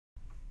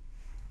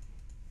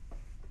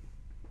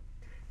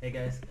Hey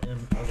guys,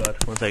 oh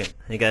god, one second.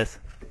 Hey guys,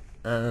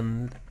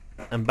 and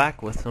I'm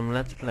back with some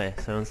Let's Play.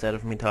 So instead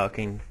of me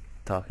talking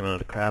a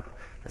lot of crap,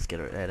 let's get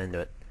right into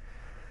it.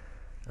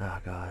 Oh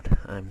god,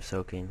 I'm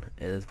soaking.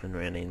 It has been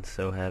raining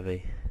so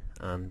heavy,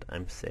 and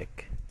I'm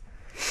sick.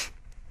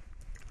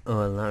 Oh,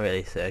 well, not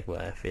really sick, but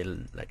I feel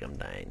like I'm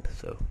dying,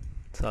 so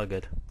it's all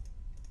good.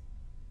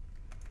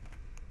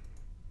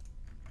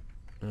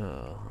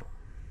 Oh,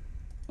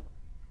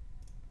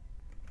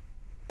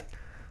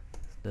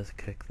 let's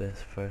cook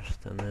this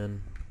first, and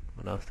then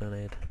what else do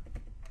I need?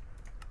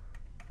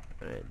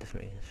 Right, just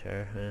making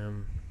sure.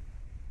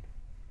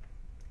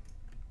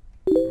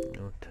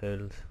 No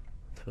tools.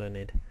 That's what I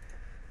need.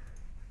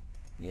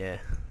 Yeah.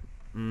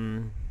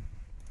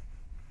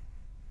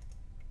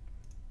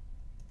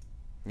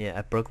 Yeah,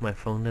 I broke my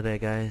phone today,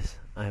 guys.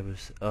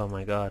 Oh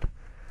my god.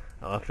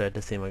 I walked out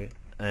to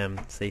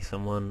see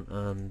someone,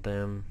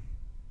 and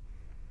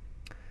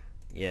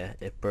yeah,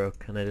 it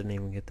broke, and I didn't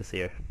even get to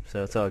see her.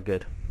 So it's all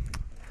good.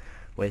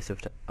 Waste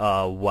of time.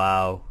 Oh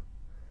wow,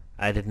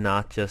 I did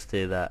not just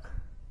do that.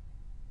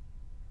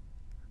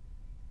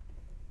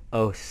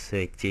 Oh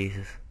sweet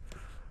Jesus.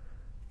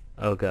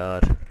 Oh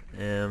god.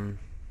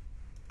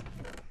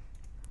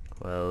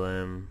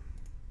 Well,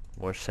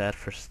 we're set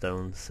for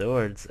stone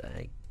swords,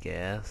 I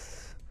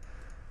guess.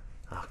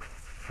 Oh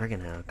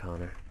friggin' hell,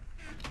 Connor.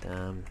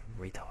 Damn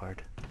retard.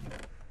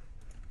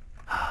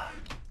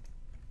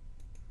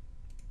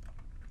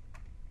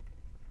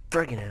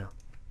 Friggin' hell.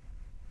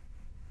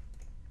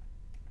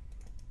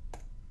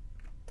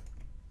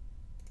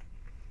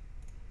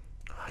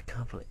 I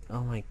can't believe.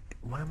 Oh my.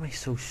 Why am I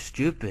so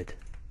stupid?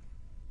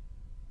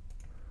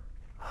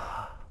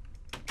 Oh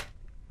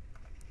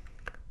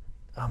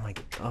my.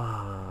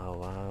 Oh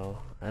wow.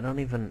 I don't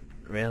even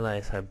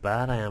realize how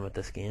bad I am at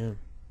this game.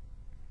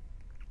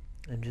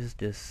 I'm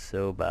just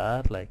so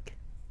bad. Like.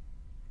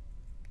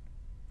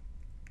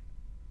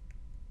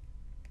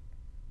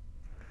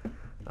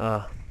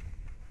 Oh.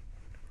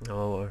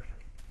 Oh Lord.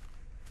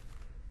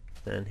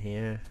 Then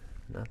here.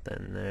 Not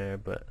then there,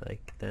 but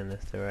like then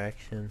this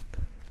direction.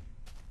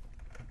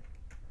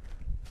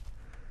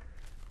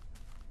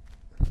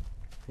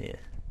 Yeah.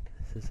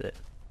 This is it.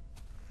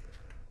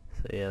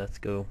 So yeah, let's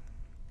go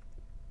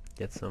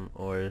get some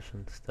ores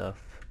and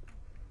stuff.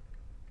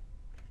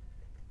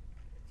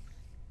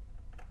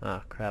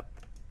 Ah, crap.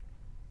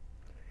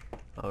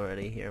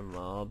 Already hear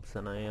mobs,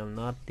 and I am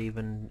not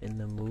even in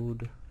the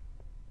mood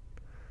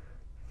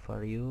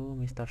for you,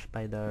 Mr.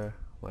 Spider,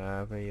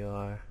 wherever you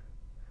are.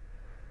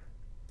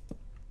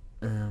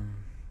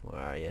 Where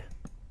are you?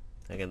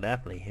 I can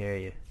definitely hear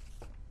you.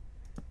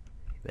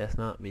 You best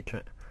not be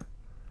trying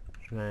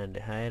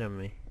to hide on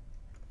me.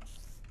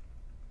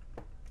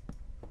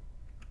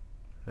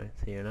 Right,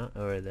 so you're not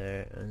over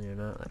there, and you're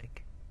not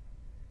like...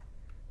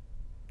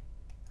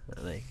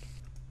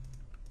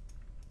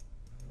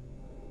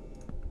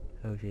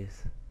 Oh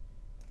jeez.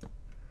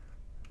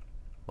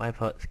 Why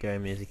put scary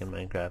music in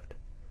Minecraft?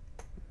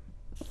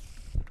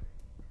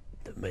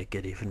 To make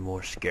it even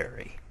more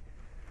scary.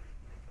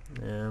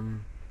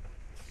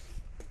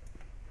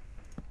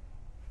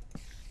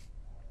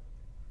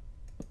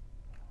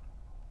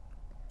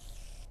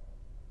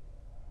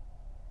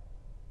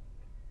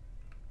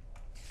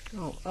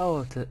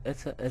 Oh,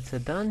 it's a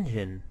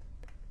dungeon.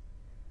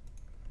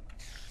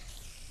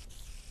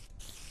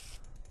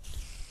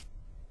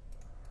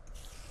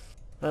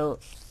 Well,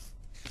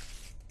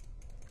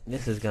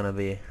 this is gonna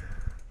be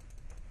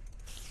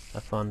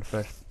a fun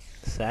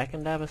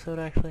second episode,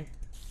 actually.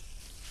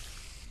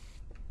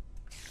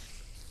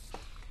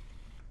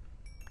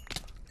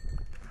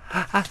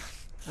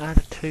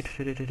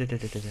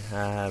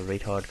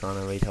 Retard,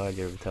 Connor, retard,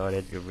 you're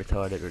retarded, you're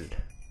retarded.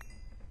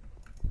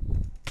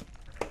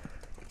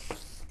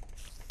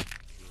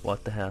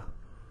 What the hell?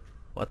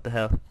 What the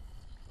hell?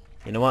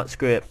 You know what?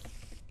 Screw it.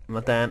 I'm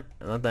not down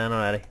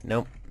already.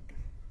 Nope.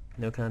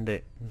 No can do.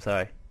 I'm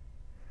sorry.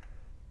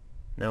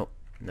 Nope.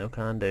 No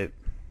can do.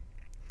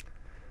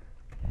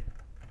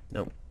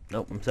 Nope.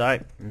 Nope. I'm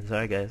sorry. I'm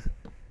sorry, guys.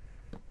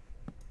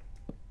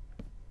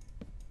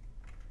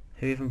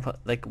 Who even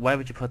like, why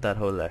would you put that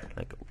hole there?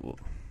 Like,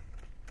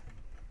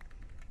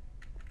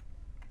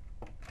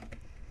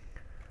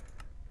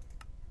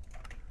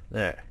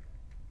 there.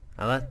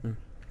 I'll let them.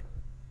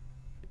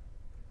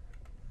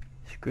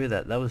 Screw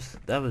that. That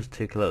was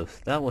too close.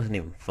 That wasn't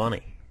even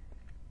funny.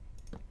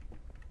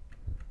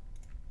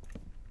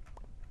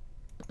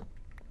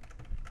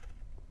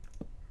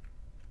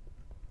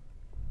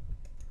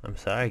 I'm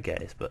sorry,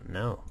 guys, but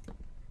no.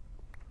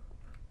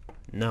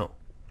 No.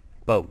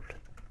 Bold.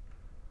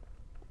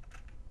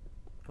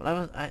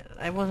 Well,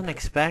 I wasn't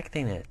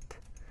expecting it.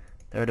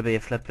 There to be a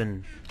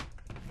flippin'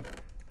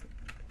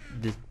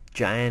 this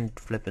giant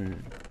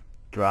flippin'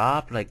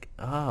 drop. Like,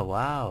 oh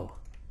wow.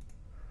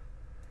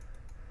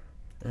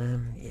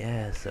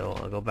 Yeah. So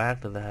I'll go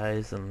back to the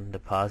house and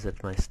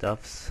deposit my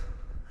stuffs,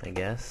 I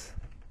guess.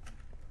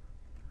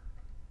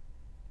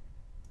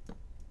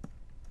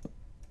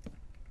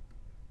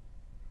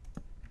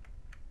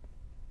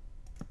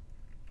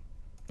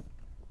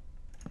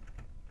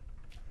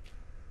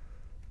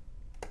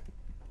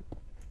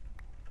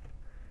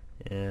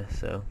 Yeah,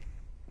 so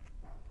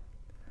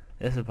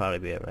this will probably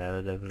be a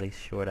relatively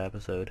short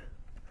episode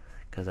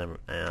because I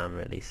am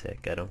really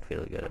sick. I don't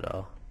feel good at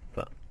all,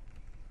 but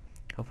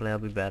hopefully I'll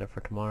be better for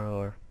tomorrow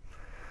or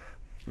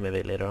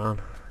maybe later on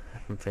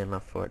if I'm feeling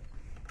up for it.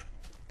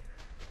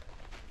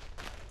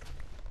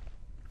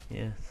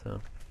 Yeah,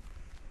 so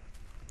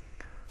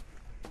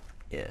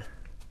yeah.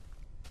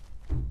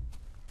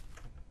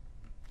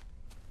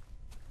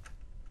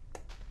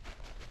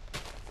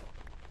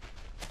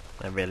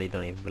 I really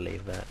don't even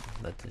believe that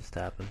just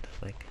happened.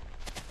 Like,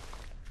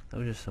 that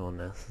was just so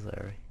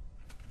unnecessary.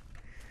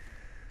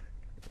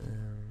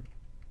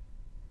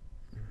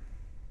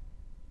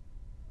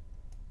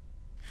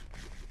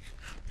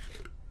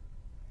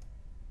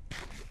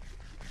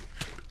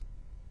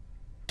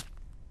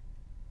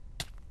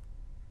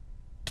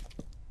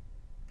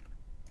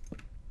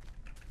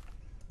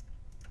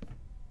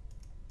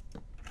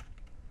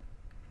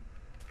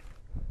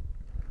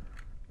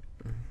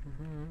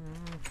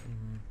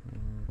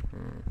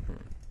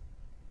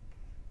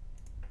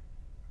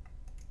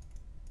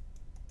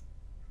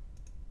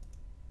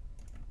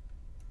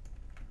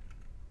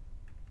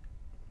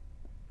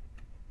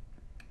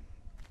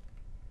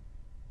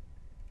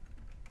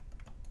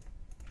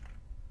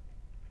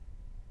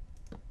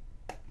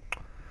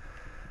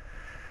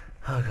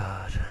 Oh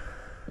God.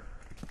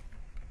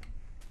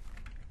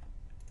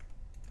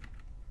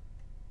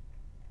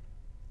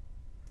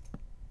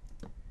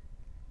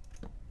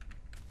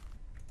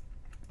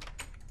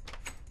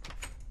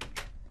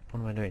 What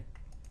am I doing?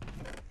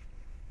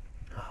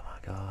 Oh my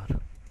God.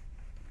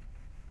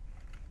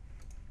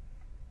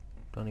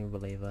 Don't even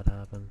believe that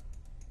happened.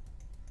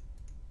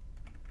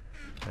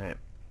 Alright.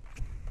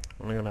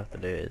 What I'm gonna have to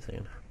do is I'm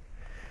gonna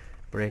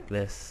break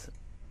this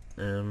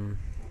 6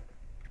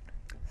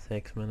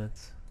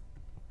 minutes.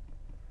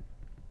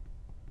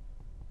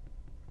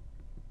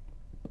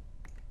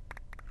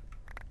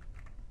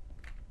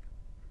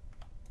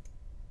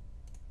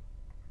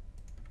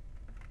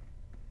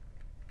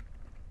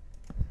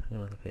 I'm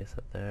gonna have to paste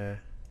up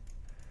there.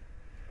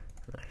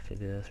 I'll actually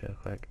do this real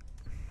quick.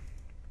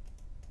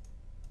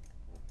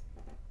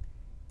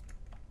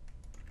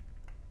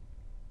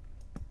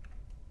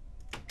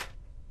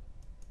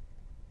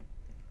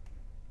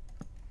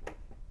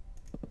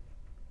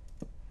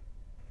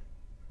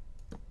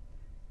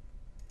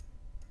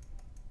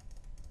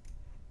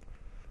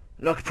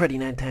 Looks pretty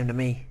nighttime to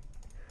me.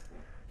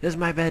 This is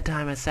my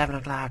bedtime at 7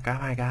 o'clock. Oh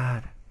my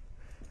God.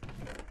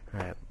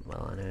 Alright,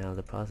 well anyway, I'll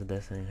deposit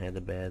this and head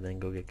to bed, then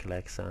go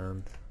collect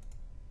sand.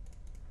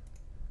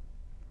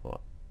 What?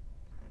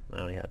 I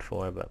only had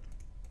 4, but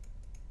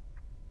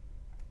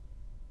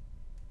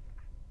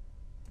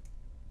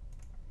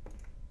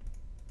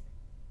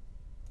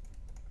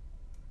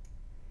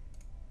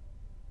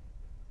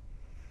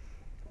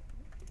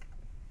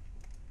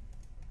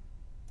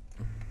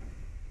I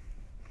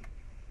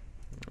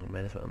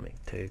might as well make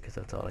 2 because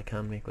that's all I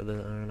can make with the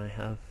iron I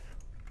have.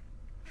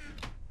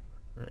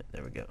 Alright,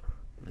 there we go.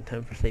 And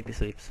time for sleepy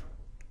sleeps.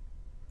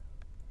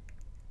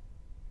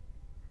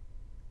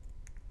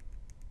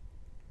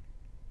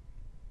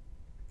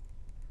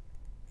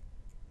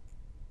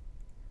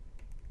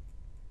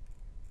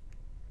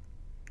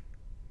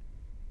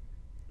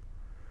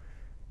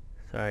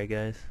 Sorry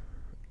guys.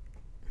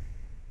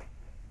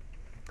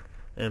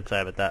 I'm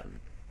sorry about that.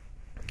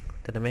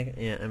 Did I make it?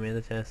 Yeah, I made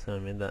the chest, so I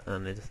made that,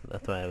 and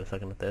that's why I was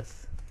looking at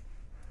this.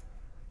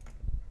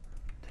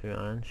 2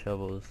 iron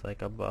shovels,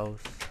 like a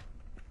boss.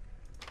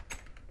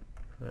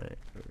 Right.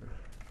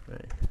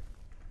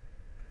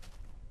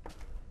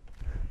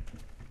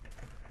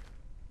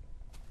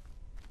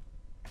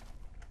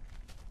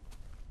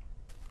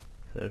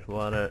 So there's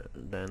water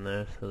down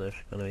there, so there's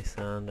gonna be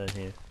sand down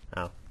here.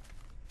 Ow.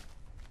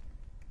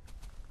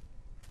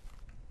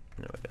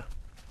 There we go.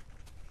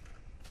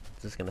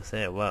 Just gonna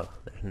say, wow,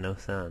 there's no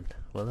sand.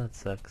 Well, that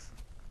sucks.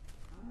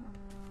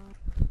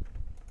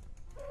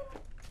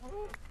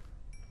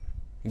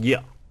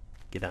 Yeah.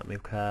 Get at me,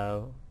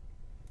 cow.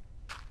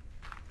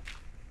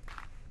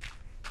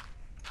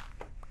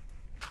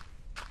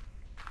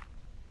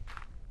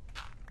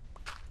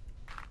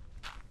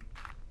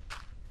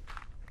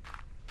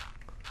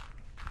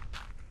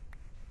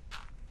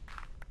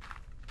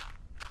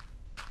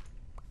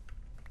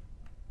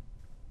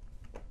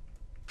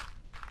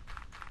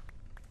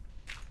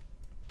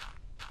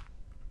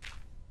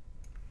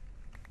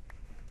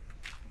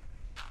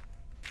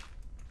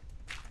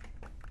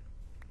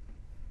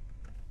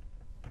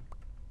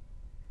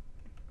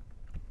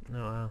 Oh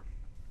wow.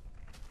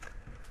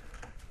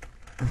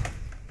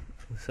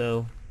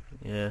 So,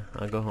 yeah,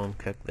 I'll go home,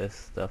 cook this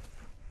stuff.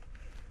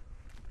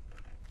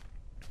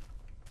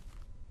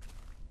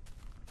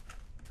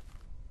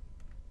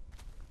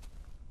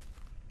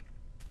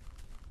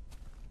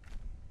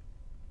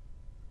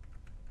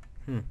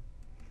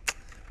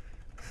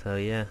 So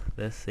yeah,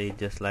 this seed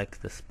just likes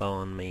to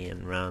spawn me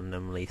in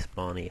randomly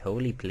spawny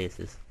holy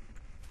places.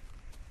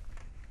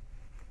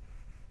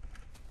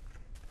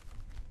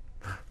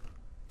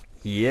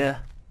 Yeah,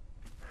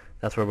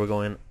 that's where we're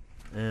going.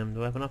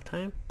 Do I have enough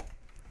time?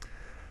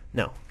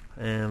 No,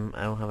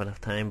 I don't have enough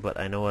time, but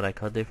I know what I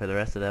could do for the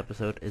rest of the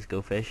episode is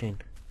go fishing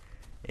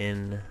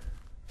in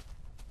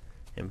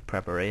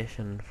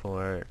preparation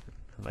for,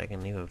 if I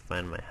can even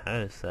find my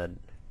house, that'd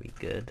be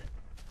good.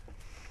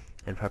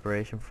 In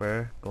preparation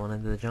for going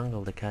into the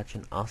jungle to catch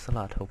an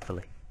ocelot,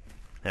 hopefully.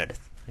 There it is.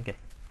 Okay,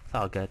 it's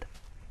all good.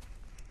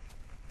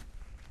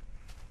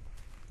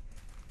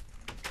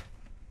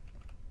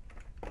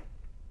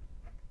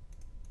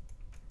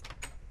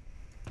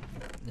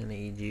 I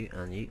need you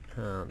and you,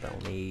 and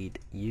I'll need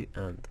you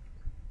and...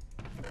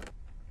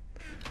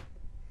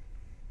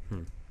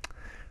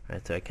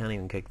 Right, so I can't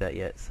even cook that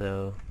yet,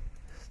 so...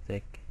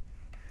 Stick...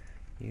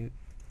 You...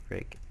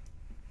 Frick.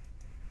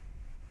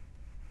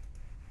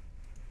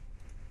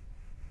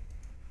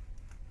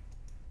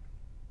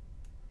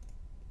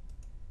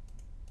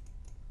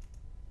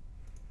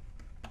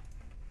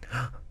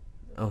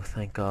 Oh,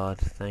 thank God,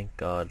 thank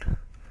God.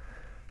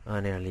 I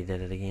nearly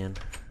did it again.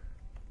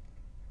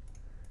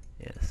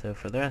 Yeah, so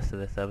for the rest of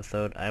this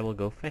episode, I will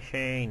go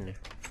fishing.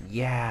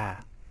 Yeah!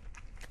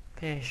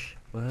 Fish!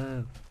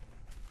 Whoa!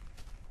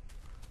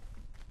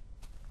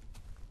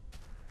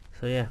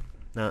 So yeah,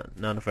 not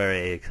a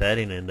very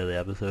exciting end of the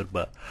episode,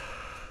 but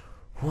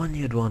one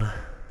you'd wanna...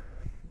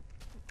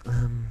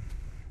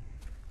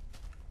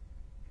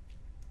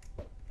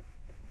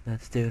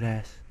 Let's do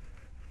this.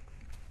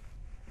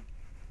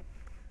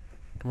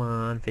 Come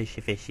on,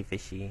 fishy, fishy,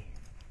 fishy.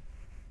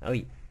 Oh,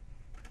 yeah.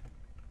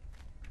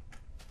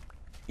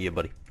 Yeah,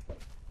 buddy.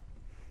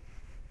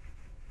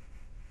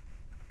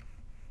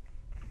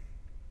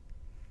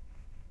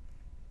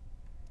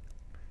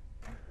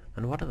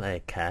 And what do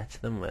they catch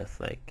them with?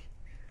 Like,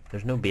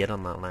 there's no bait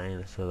on that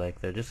line, so like,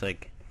 they're just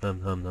like,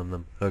 num num num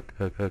num, hook,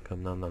 hook, hook,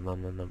 num num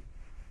num num num.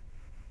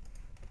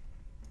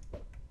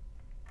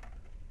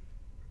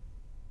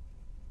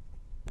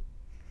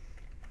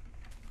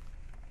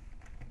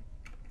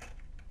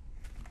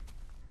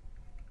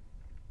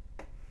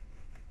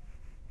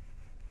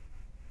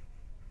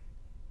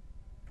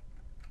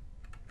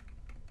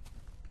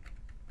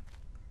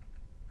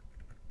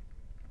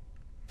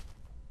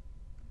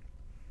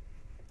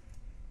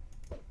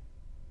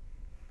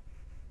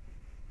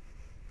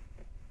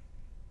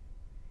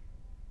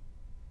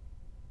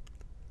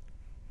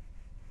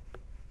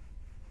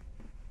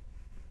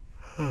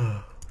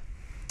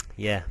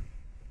 Yeah,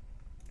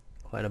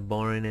 quite a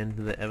boring end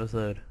to the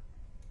episode.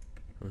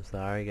 I'm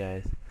sorry,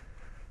 guys.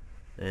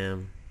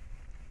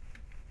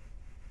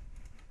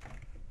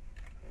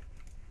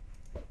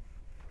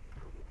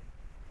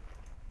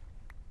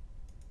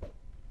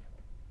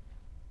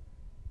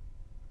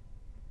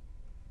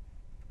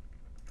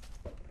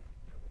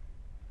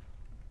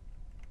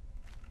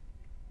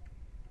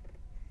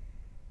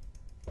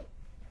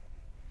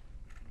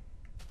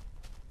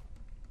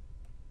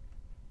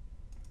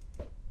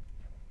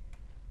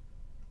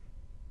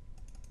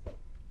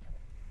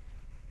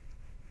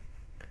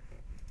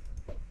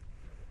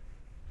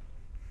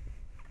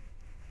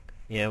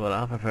 Yeah, well,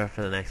 I'll prepare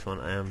for the next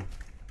one.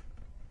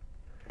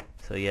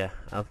 So yeah,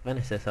 I'll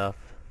finish this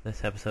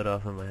episode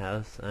off in my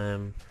house.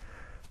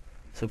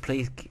 So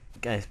please,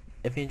 guys,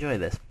 if you enjoy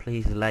this,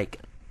 please like,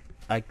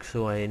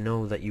 so I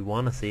know that you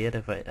want to see it.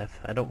 If I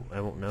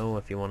won't know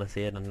if you want to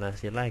see it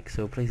unless you like.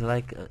 So please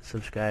like,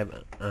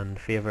 subscribe, and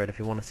favorite if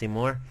you want to see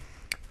more.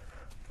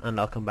 And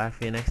I'll come back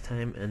for you next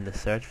time in the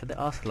search for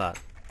the ocelot.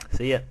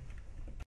 See ya.